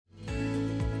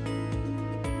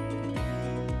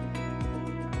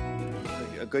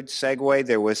good segue.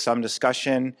 There was some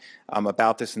discussion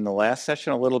about this in the last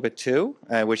session a little bit too,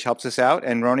 which helps us out.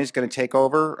 And Roni's going to take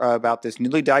over about this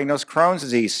newly diagnosed Crohn's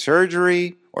disease,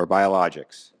 surgery or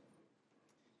biologics.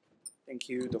 Thank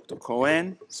you, Dr.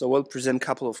 Cohen. So we'll present a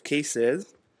couple of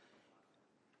cases.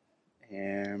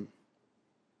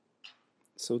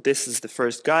 So this is the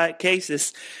first case.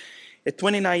 It's a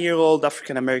 29-year-old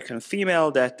African-American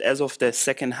female that as of the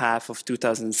second half of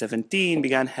 2017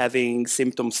 began having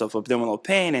symptoms of abdominal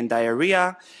pain and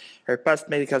diarrhea. Her past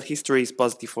medical history is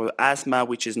positive for asthma,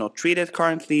 which is not treated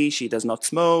currently. She does not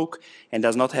smoke and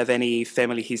does not have any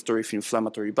family history of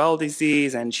inflammatory bowel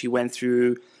disease, and she went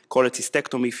through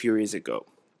cholecystectomy a few years ago.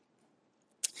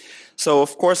 So,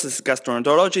 of course, as a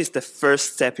gastroenterologist, the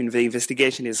first step in the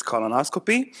investigation is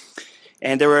colonoscopy.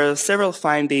 And there were several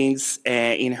findings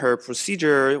in her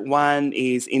procedure. One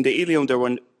is in the ileum,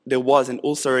 there was an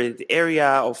ulcerated area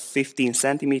of 15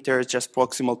 centimeters just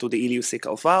proximal to the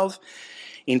ileocecal valve.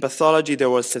 In pathology, there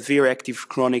was severe active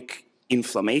chronic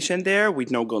inflammation there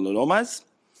with no granulomas.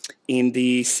 In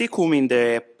the cecum, in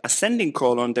the ascending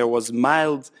colon, there was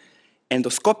mild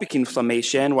endoscopic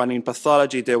inflammation, while in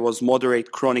pathology there was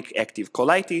moderate chronic active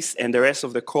colitis, and the rest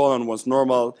of the colon was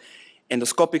normal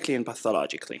endoscopically and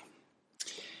pathologically.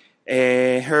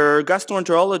 Her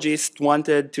gastroenterologist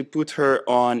wanted to put her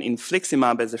on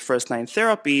infliximab as a first-line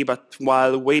therapy, but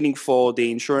while waiting for the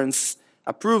insurance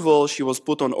approval, she was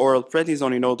put on oral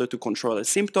prednisone in order to control her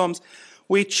symptoms,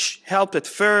 which helped at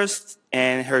first,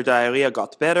 and her diarrhea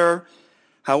got better.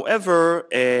 However,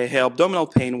 her abdominal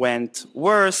pain went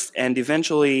worse, and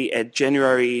eventually at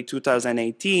January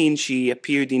 2018, she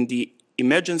appeared in the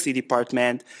emergency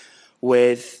department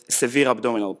with severe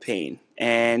abdominal pain.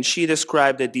 And she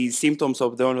described that these symptoms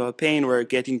of abdominal pain were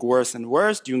getting worse and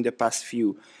worse during the past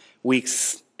few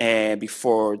weeks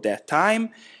before that time.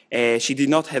 She did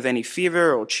not have any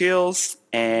fever or chills,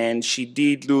 and she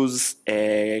did lose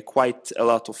quite a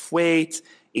lot of weight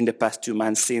in the past 2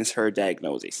 months since her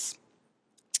diagnosis.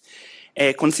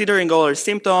 Considering all her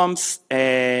symptoms,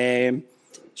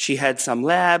 she had some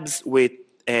labs with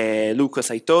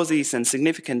leukocytosis and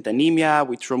significant anemia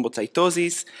with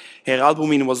thrombocytosis. Her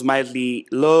albumin was mildly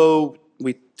low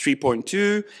with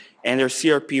 3.2, and her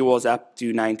CRP was up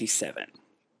to 97.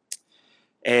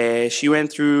 She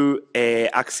went through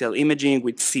axial imaging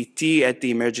with CT at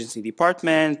the emergency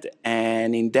department,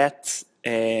 and in that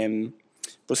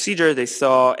procedure, they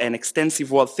saw an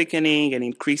extensive wall thickening, an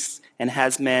increased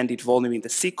enhancement in volume in the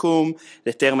cecum,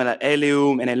 the terminal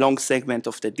ileum, and a long segment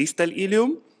of the distal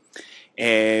ileum,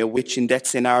 which in that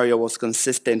scenario was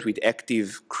consistent with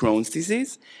active Crohn's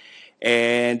disease.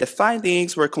 And the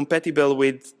findings were compatible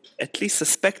with at least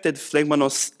suspected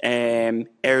phlegmonous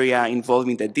area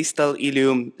involving the distal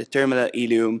ileum, the terminal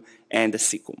ileum, and the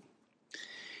cecum.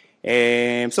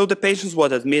 So the patient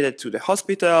was admitted to the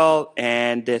hospital,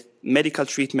 and the medical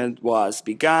treatment was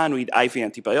begun with IV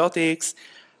antibiotics,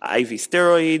 IV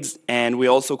steroids, and we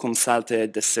also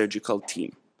consulted the surgical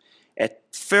team. At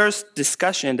first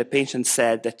discussion, the patient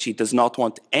said that she does not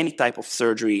want any type of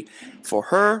surgery for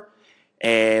her,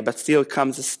 but still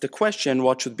comes the question,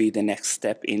 what should be the next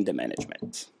step in the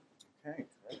management?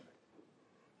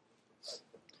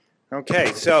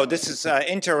 Okay, so this is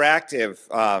interactive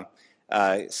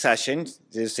session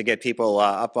just to get people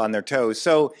up on their toes.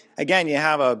 So again, you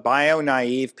have a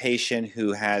bio-naive patient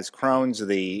who has Crohn's,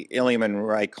 the ileum and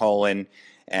right colon,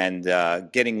 and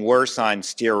getting worse on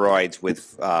steroids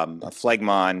with a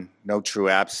phlegmon, no true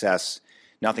abscess,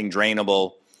 nothing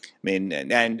drainable. I mean,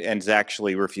 and is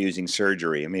actually refusing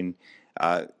surgery. I mean,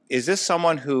 is this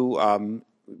someone who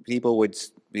people would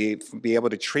be able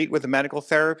to treat with a medical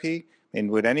therapy? And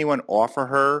would anyone offer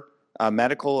her a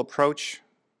medical approach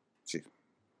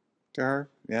to her?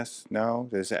 Yes? No?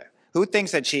 Who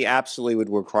thinks that she absolutely would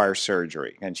require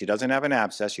surgery? And she doesn't have an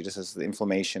abscess, she just has the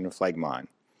inflammation of phlegmon.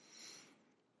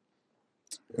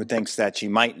 Who thinks that she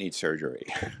might need surgery?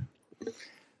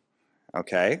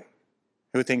 Okay.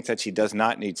 Who thinks that she does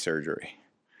not need surgery?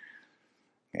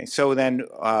 Okay, so then,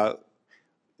 a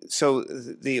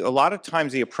lot of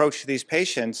times the approach to these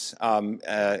patients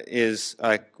is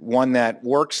one that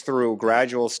works through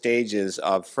gradual stages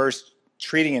of first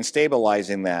treating and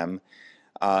stabilizing them,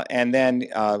 and then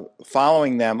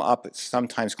following them up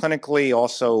sometimes clinically,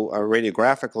 also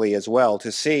radiographically as well,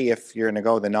 to see if you're going to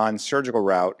go the non-surgical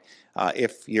route,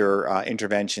 if your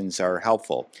interventions are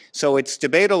helpful. So it's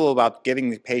debatable about giving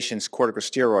the patients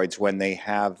corticosteroids when they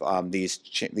have these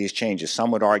changes.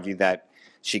 Some would argue that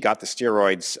she got the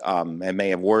steroids and may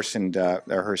have worsened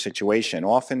her situation.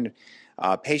 Often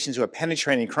patients who have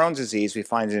penetrating Crohn's disease, we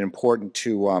find it important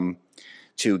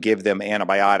to give them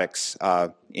antibiotics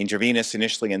intravenous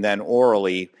initially and then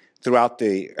orally throughout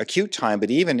the acute time,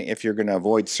 but even if you're going to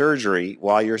avoid surgery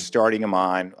while you're starting them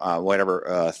on whatever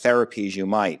therapies you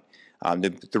might.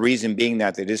 The reason being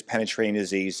that it is penetrating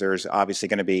disease, there's obviously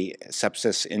going to be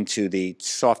sepsis into the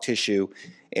soft tissue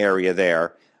area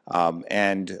there,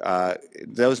 and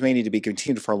those may need to be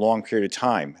continued for a long period of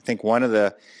time. I think one of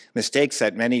the mistakes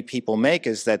that many people make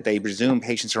is that they presume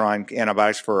patients are on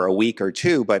antibiotics for a week or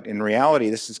two, but in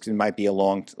reality, might be a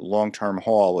long-term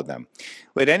haul with them.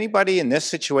 Would anybody in this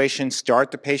situation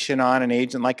start the patient on an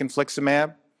agent like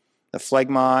infliximab, the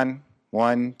phlegmon,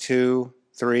 1, 2,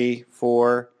 3,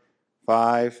 4,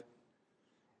 5?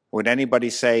 Would anybody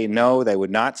say no, they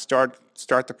would not start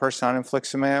the person on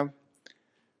infliximab?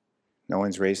 No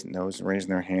one's raising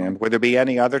their hand. Would there be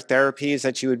any other therapies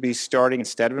that you would be starting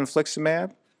instead of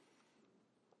infliximab?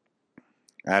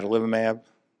 Adalimumab?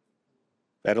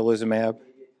 Vedolizumab?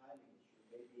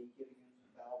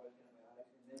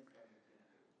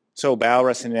 So bowel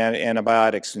rest and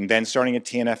antibiotics, and then starting a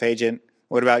TNF agent.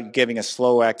 What about giving a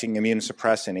slow-acting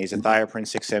immunosuppressant, azathioprine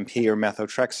 6-MP or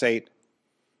methotrexate,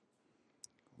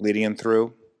 leading them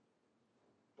through?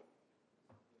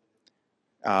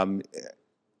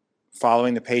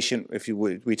 Following the patient,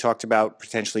 we talked about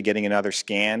potentially getting another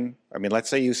scan. I mean, let's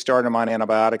say you start them on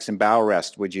antibiotics and bowel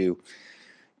rest. Would you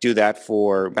do that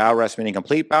for bowel rest, meaning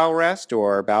complete bowel rest,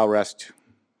 or bowel rest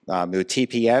with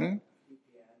TPN?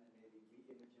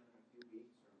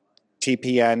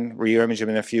 TPN, re-image them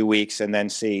in a few weeks, and then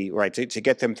see, right, to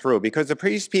get them through. Because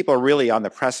these people are really on the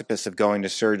precipice of going to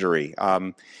surgery.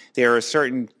 There are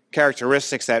certain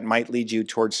characteristics that might lead you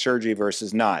towards surgery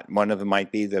versus not. One of them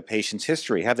might be the patient's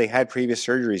history. Have they had previous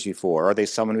surgeries before? Are they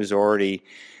someone who's already,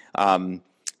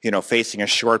 facing a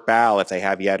short bowel if they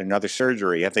have yet another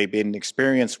surgery? Have they been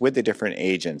experienced with the different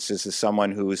agents? Is this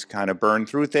someone who's kind of burned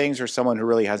through things, or someone who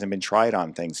really hasn't been tried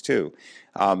on things too?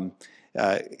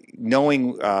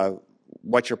 Knowing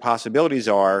what your possibilities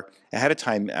are ahead of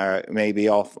time may be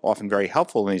often very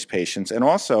helpful in these patients. And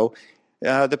also,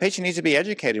 the patient needs to be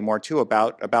educated more too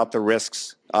about the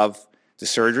risks of the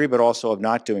surgery, but also of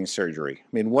not doing surgery. I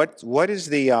mean, what is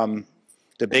the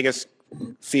biggest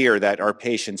fear that our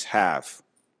patients have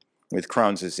with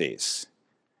Crohn's disease?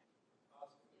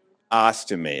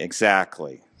 Ostomy,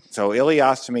 exactly. So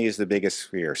ileostomy is the biggest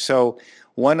fear. So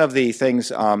one of the things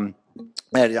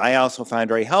that I also find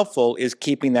very helpful is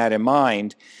keeping that in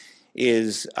mind,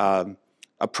 is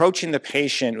approaching the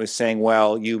patient with saying,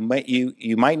 well, you might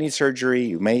need surgery,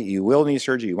 you will need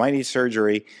surgery, you might need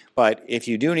surgery, but if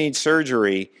you do need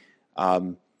surgery,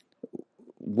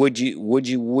 would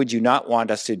you not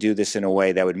want us to do this in a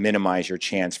way that would minimize your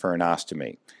chance for an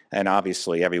ostomy? And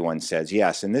obviously everyone says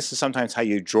yes. And this is sometimes how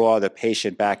you draw the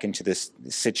patient back into this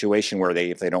situation where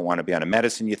if they don't want to be on a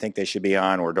medicine you think they should be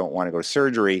on, or don't want to go to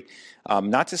surgery.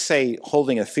 Not to say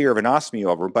holding a fear of an ostomy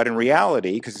over, but in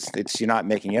reality, because you're not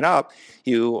making it up,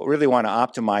 you really want to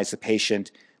optimize the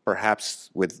patient, perhaps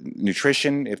with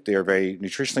nutrition, if they're very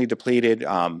nutritionally depleted,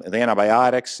 the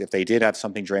antibiotics, if they did have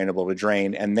something drainable to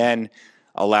drain, and then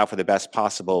allow for the best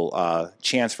possible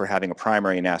chance for having a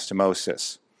primary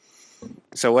anastomosis.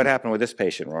 So what happened with this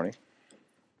patient, Roni?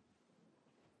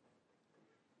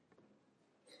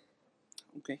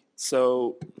 Okay,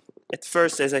 so at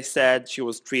first, as I said, she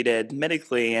was treated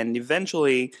medically, and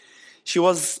eventually she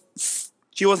was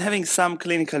having some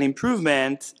clinical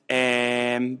improvement,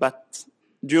 but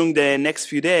during the next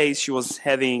few days, she was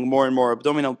having more and more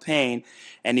abdominal pain,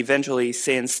 and eventually,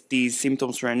 since these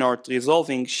symptoms were not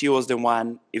resolving, she was the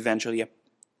one eventually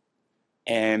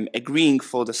agreeing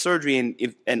for the surgery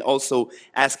and also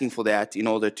asking for that in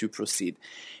order to proceed.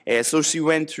 So she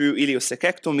went through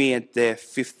ileocectomy at the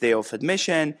 5th day of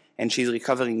admission, and she's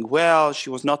recovering well. She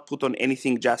was not put on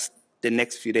anything just the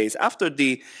next few days after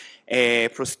the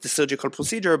surgical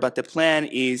procedure, but the plan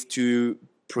is to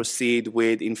proceed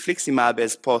with infliximab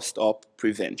as post-op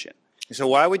prevention. So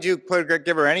why would you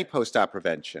give her any post-op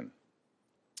prevention?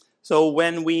 So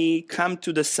when we come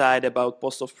to decide about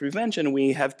post-op prevention,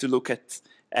 we have to look at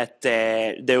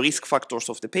the risk factors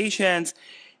of the patients,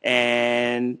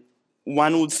 and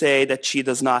one would say that she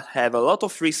does not have a lot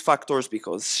of risk factors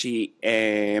because she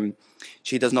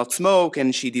does not smoke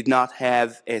and she did not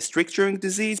have a stricturing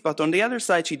disease. But on the other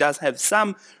side, she does have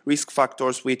some risk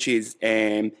factors, which is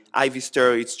IV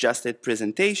steroids just at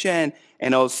presentation,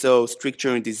 and also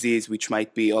stricturing disease, which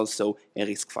might be also a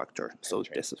risk factor. So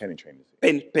this is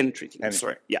penetrating.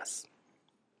 Sorry, yes.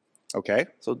 Okay.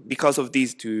 So because of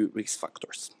these two risk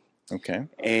factors.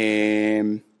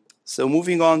 Okay. So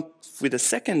moving on with the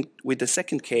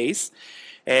second case.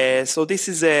 So this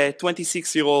is a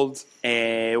 26-year-old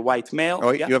white male.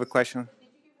 Oh, yeah. You have a question?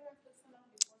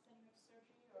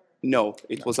 No,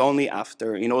 it was only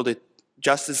after, in order,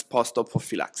 just as post-op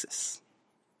prophylaxis.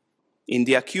 In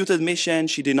the acute admission,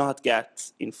 she did not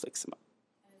get infliximab.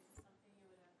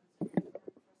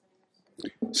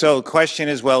 So the question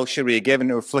is, well, should we have given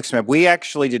her infliximab? We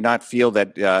actually did not feel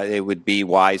that it would be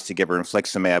wise to give her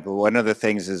infliximab. But one of the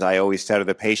things is I always said to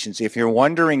the patients, if you're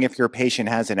wondering if your patient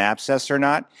has an abscess or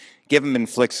not, give them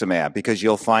infliximab because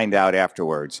you'll find out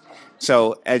afterwards.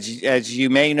 So as you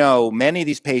may know, many of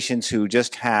these patients who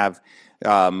just have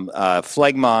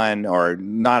phlegmon or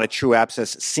not a true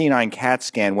abscess, seen on CAT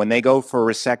scan, when they go for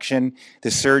resection, the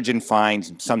surgeon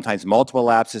finds sometimes multiple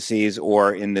abscesses,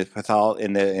 or in the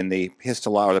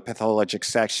pathologic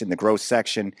section, the gross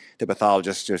section, the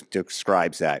pathologist just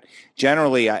describes that.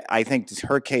 Generally, I think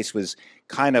her case was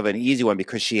kind of an easy one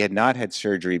because she had not had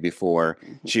surgery before.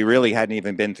 She really hadn't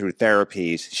even been through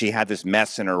therapies. She had this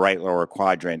mess in her right lower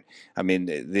quadrant. I mean,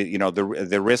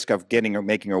 the risk of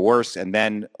making her worse and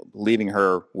then leaving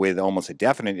her with almost a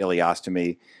definite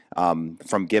ileostomy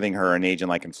from giving her an agent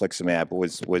like infliximab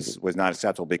was not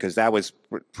acceptable, because that was,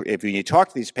 if you talk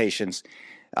to these patients,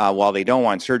 while they don't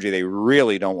want surgery, they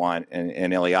really don't want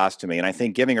an ileostomy. And I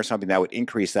think giving her something that would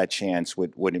increase that chance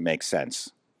wouldn't make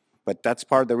sense. But that's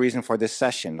part of the reason for this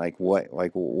session.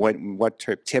 What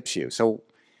tips you? So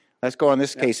let's go on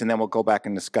this case, and then we'll go back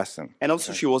and discuss them. And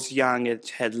also, she was young and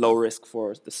had low risk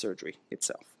for the surgery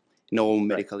itself. No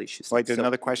medical issues. Wait, there's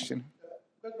another question.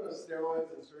 Steroids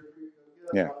and surgery.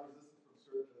 Yeah.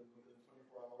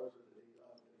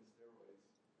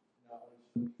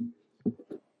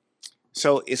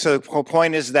 So the whole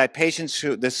point is that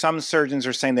some surgeons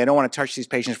are saying they don't want to touch these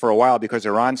patients for a while because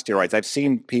they're on steroids. I've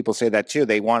seen people say that too.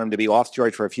 They want them to be off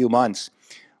steroids for a few months,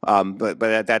 but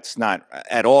that's not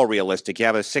at all realistic. You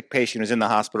have a sick patient who's in the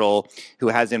hospital who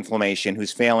has inflammation,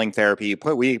 who's failing therapy.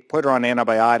 We put her on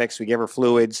antibiotics, we give her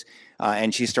fluids,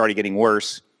 and she started getting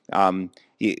worse.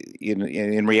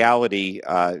 In reality,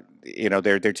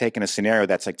 they're taking a scenario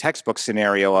that's like textbook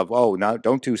scenario of, oh, no,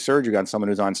 don't do surgery on someone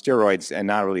who's on steroids, and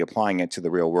not really applying it to the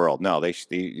real world. No,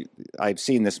 I've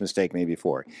seen this mistake made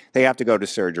before. They have to go to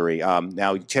surgery.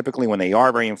 Now, typically when they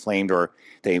are very inflamed, or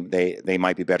they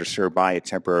might be better served by a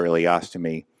temporary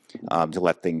ileostomy to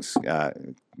let things,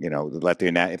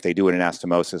 if they do an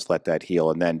anastomosis, let that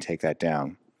heal and then take that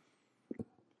down.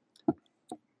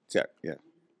 Yeah.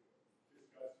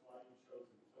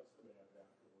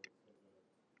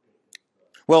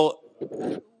 Well,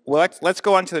 let's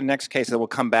go on to the next case, and we'll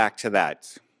come back to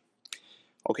that.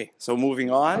 Okay, so moving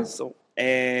on. So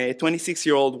a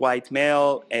 26-year-old white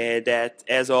male that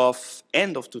as of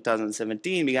end of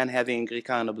 2017 began having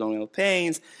recurrent abdominal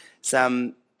pains,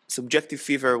 some subjective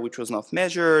fever which was not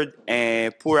measured,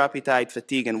 poor appetite,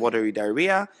 fatigue, and watery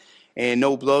diarrhea,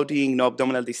 no bloating, no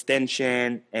abdominal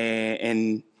distension,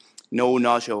 and no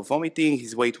nausea or vomiting.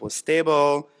 His weight was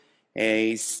stable.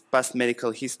 His past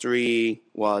medical history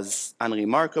was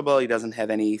unremarkable. He doesn't have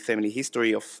any family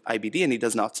history of IBD, and he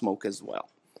does not smoke as well.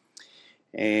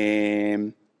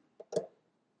 You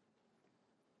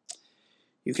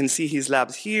can see his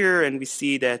labs here, and we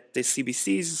see that the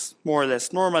CBC is more or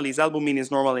less normal. His albumin is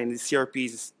normal, and his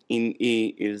CRP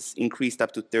is increased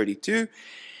up to 32.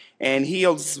 And he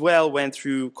as well went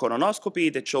through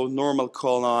colonoscopy that showed normal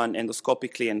colon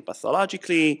endoscopically and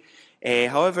pathologically.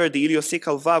 However, the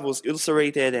ileocecal valve was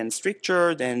ulcerated and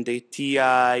strictured, and the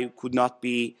TI could not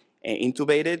be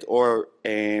intubated or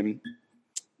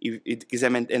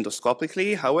examined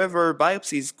endoscopically. However,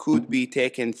 biopsies could be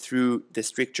taken through the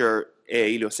stricture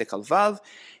ileocecal valve,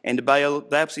 and the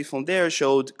biopsy from there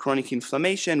showed chronic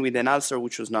inflammation with an ulcer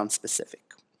which was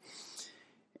non-specific.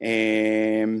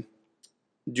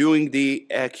 During the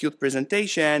acute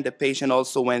presentation, the patient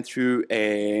also went through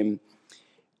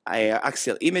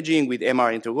axial imaging with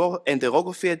MR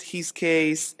enterography at his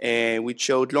case, which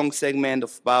showed long segment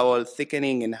of bowel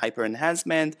thickening and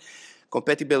hyperenhancement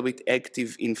compatible with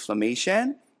active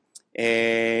inflammation.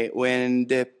 When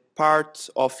the part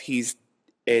of his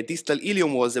distal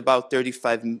ileum was about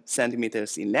 35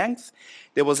 centimeters in length,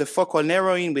 there was a focal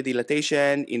narrowing with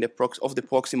dilatation of the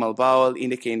proximal bowel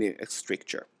indicating a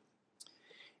stricture.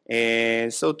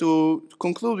 So to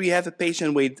conclude, we have a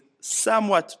patient with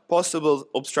somewhat possible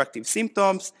obstructive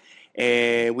symptoms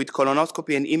with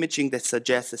colonoscopy and imaging that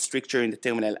suggests a stricture in the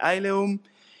terminal ileum.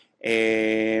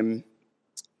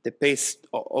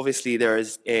 Obviously, there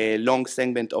is a long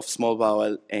segment of small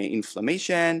bowel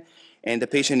inflammation, and the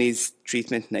patient is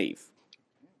treatment naive.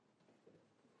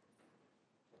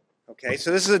 Okay,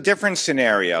 so this is a different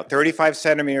scenario. 35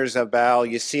 centimeters of bowel.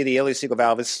 You see the ileocecal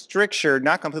valve is strictured,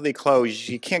 not completely closed.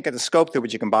 You can't get the scope through,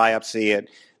 but you can biopsy it.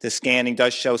 The scanning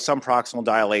does show some proximal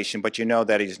dilation, but you know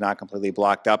that it is not completely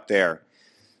blocked up there.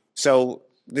 So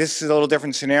this is a little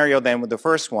different scenario than with the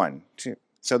first one.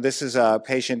 So this is a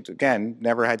patient, again,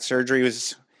 never had surgery.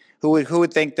 Who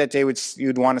would think that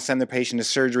you'd want to send the patient to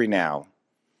surgery now?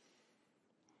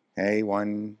 Okay,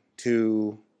 1,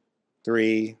 2,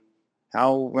 3.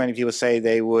 How many people say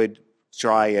they would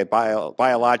try a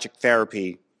biologic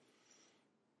therapy?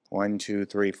 1, 2,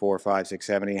 3, 4, 5, 6,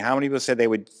 7, 8. How many people said they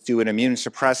would do an immune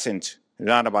suppressant,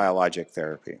 not a biologic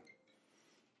therapy?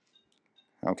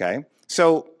 Okay,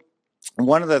 so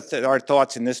one of our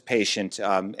thoughts in this patient,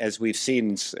 as we've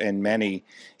seen in many,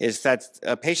 is that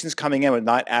patients coming in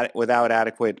without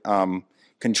adequate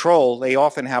control, they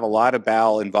often have a lot of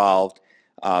bowel involved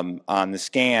on the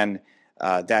scan,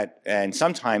 and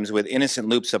sometimes with innocent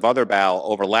loops of other bowel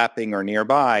overlapping or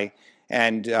nearby.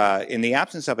 And in the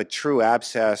absence of a true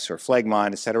abscess or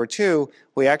phlegmon, et cetera, too,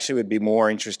 we actually would be more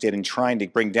interested in trying to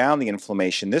bring down the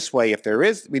inflammation. This way, if there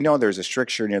is, we know there's a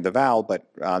stricture near the valve, but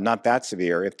not that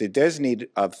severe. If there does need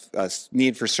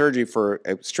for surgery for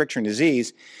a stricture and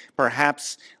disease,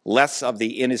 perhaps less of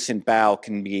the innocent bowel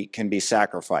can be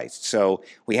sacrificed. So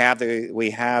we have the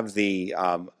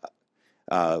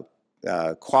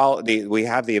quality, we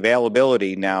have the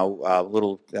availability now,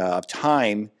 little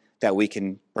time that we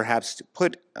can perhaps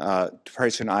put a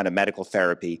person on a medical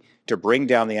therapy to bring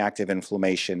down the active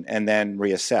inflammation and then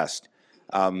reassessed.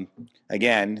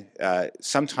 Again,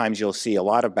 sometimes you'll see a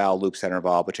lot of bowel loops that are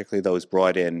involved, particularly those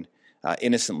brought in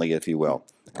innocently, if you will.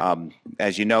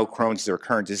 As you know, Crohn's is a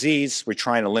recurrent disease. We're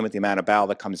trying to limit the amount of bowel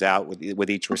that comes out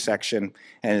with each resection.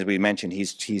 And as we mentioned,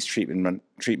 he's treatment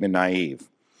naive.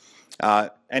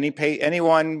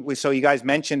 Anyone, so you guys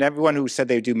mentioned everyone who said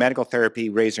they would do medical therapy,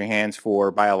 raise their hands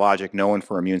for biologic, no one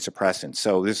for immune suppressants.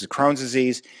 So this is Crohn's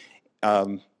disease.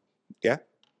 Yeah?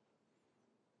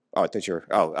 Oh, that's your,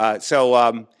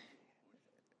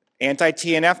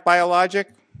 anti-TNF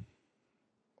biologic?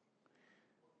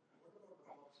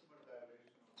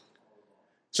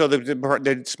 So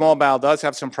the small bowel does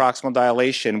have some proximal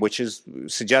dilation, which is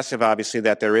suggestive, obviously,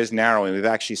 that there is narrowing. We've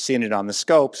actually seen it on the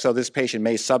scope, so this patient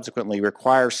may subsequently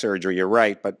require surgery, you're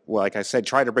right, but like I said,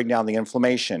 try to bring down the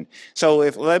inflammation. So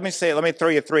let me throw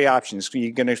you 3 options.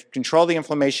 You're going to control the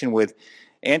inflammation with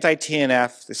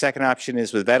anti-TNF. The second option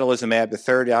is with vedolizumab. The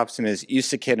third option is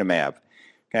ustekinumab.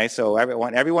 Okay, so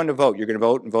everyone to vote. You're going to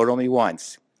vote and vote only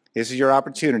once. This is your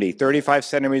opportunity. 35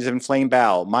 centimeters of inflamed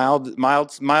bowel, mild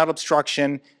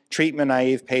obstruction,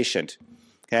 treatment-naive patient.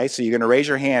 Okay, so you're going to raise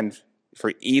your hand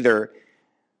for either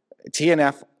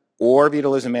TNF or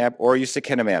vedolizumab or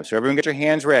ustekinumab. So everyone get your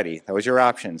hands ready. That was your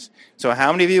options. So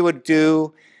how many of you would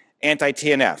do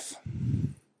anti-TNF?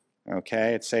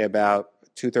 Okay, I'd say about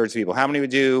 2/3 of people. How many would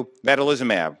do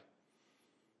vedolizumab?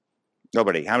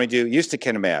 Nobody. How many do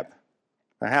ustekinumab?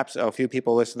 Perhaps a few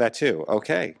people listen to that too.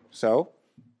 Okay, so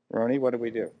Roni, what do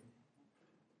we do?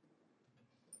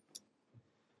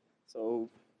 So,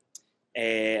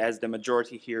 as the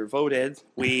majority here voted,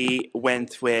 we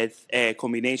went with a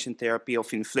combination therapy of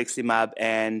infliximab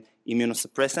and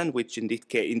immunosuppressant, which in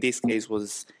this case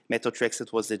was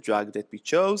methotrexate was the drug that we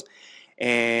chose.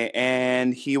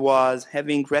 And he was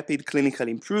having rapid clinical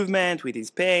improvement with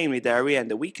his pain, with diarrhea, and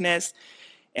the weakness.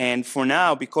 And for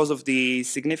now, because of the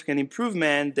significant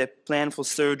improvement, the plan for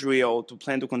surgery or to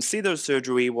plan to consider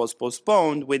surgery was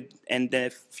postponed. And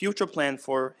the future plan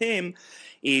for him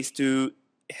is to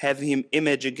have him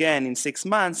image again in 6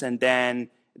 months and then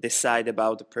decide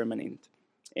about the permanent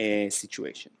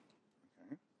situation.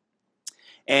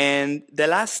 And the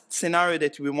last scenario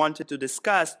that we wanted to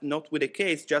discuss, not with a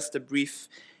case, just a brief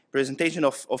presentation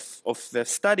of the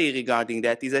study regarding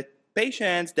that, is that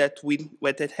patients that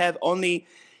have only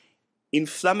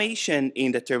inflammation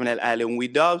in the terminal ileum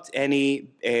without any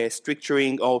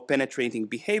stricturing or penetrating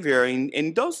behavior.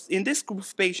 In this group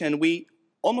of patients,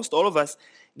 almost all of us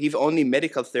give only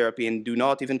medical therapy and do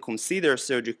not even consider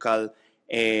surgical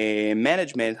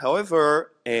management.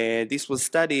 However, this was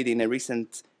studied in a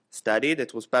recent study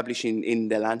that was published in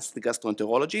the Lancet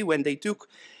Gastroenterology when they took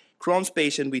Crohn's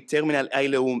patients with terminal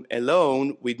ileum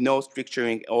alone with no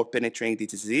stricturing or penetrating the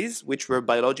disease, which were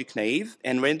biologic naive,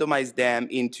 and randomized them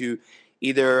into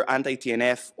either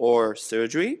anti-TNF or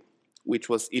surgery, which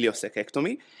was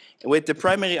ileocecectomy, with the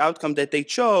primary outcome that they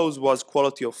chose was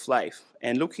quality of life.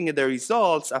 And looking at the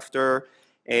results after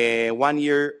 1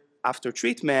 year after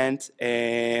treatment,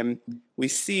 we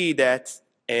see that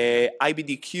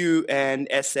IBDQ and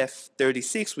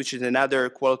SF36, which is another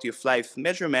quality of life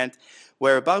measurement,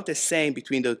 were about the same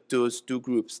between those two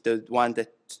groups, the ones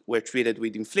that were treated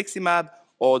with infliximab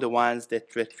or the ones that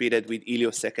were treated with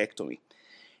ileocecectomy.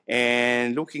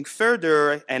 And looking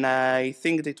further, and I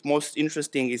think that most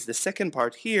interesting is the second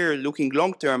part here, looking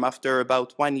long-term after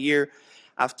about 1 year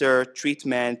after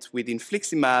treatment with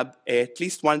infliximab, at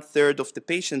least 1/3 of the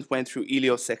patients went through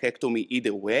ileocerectomy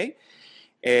either way,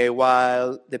 while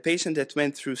the patient that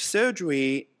went through surgery,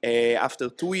 after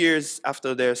 2 years after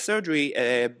their surgery,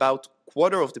 about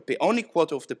only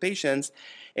quarter of the patients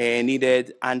needed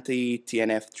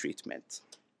anti-TNF treatment.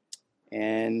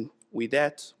 And with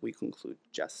that, we conclude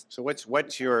just. So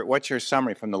what's your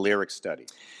summary from the Lyric study?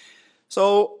 So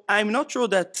I'm not sure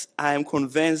that I'm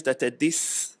convinced that at this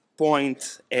point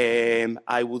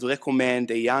I would recommend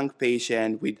a young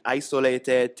patient with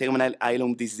isolated terminal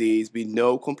ileum disease with no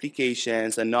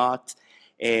complications and not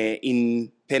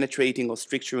in penetrating or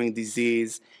stricturing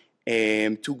disease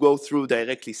to go through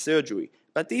directly surgery.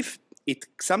 But if it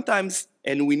sometimes,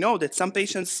 and we know that some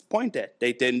patients point that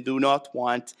they then do not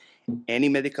want any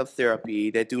medical therapy,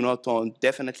 they do not want,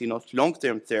 definitely not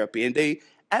long-term therapy, and they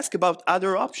ask about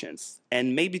other options, and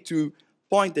maybe to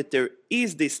point that there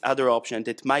is this other option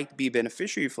that might be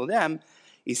beneficiary for them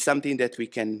is something that we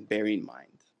can bear in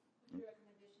mind. Your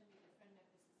recommendation be different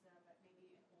if this is maybe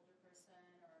an older person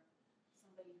or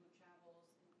somebody who travels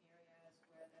in areas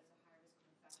where there's a high risk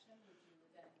of infection? Would you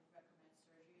then recommend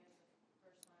surgery as a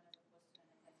first line as opposed to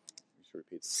an anti-TNF?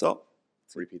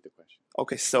 Repeat the question.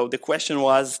 Okay, so the question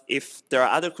was if there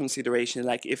are other considerations,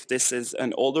 like if this is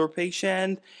an older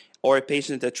patient or a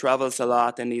patient that travels a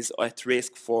lot and is at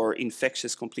risk for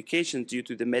infectious complications due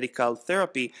to the medical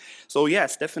therapy. So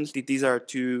yes, definitely these are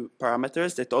two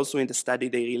parameters that also in the study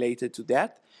they related to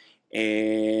that.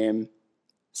 The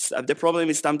problem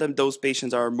is sometimes those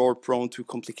patients are more prone to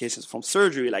complications from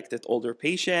surgery, like that older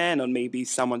patient, or maybe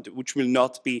someone which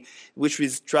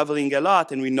is traveling a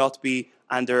lot and will not be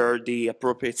under the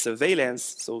appropriate surveillance.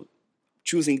 So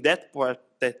choosing that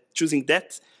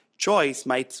choice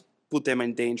might put them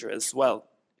in danger as well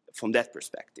from that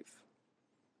perspective.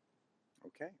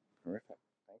 Okay, terrific.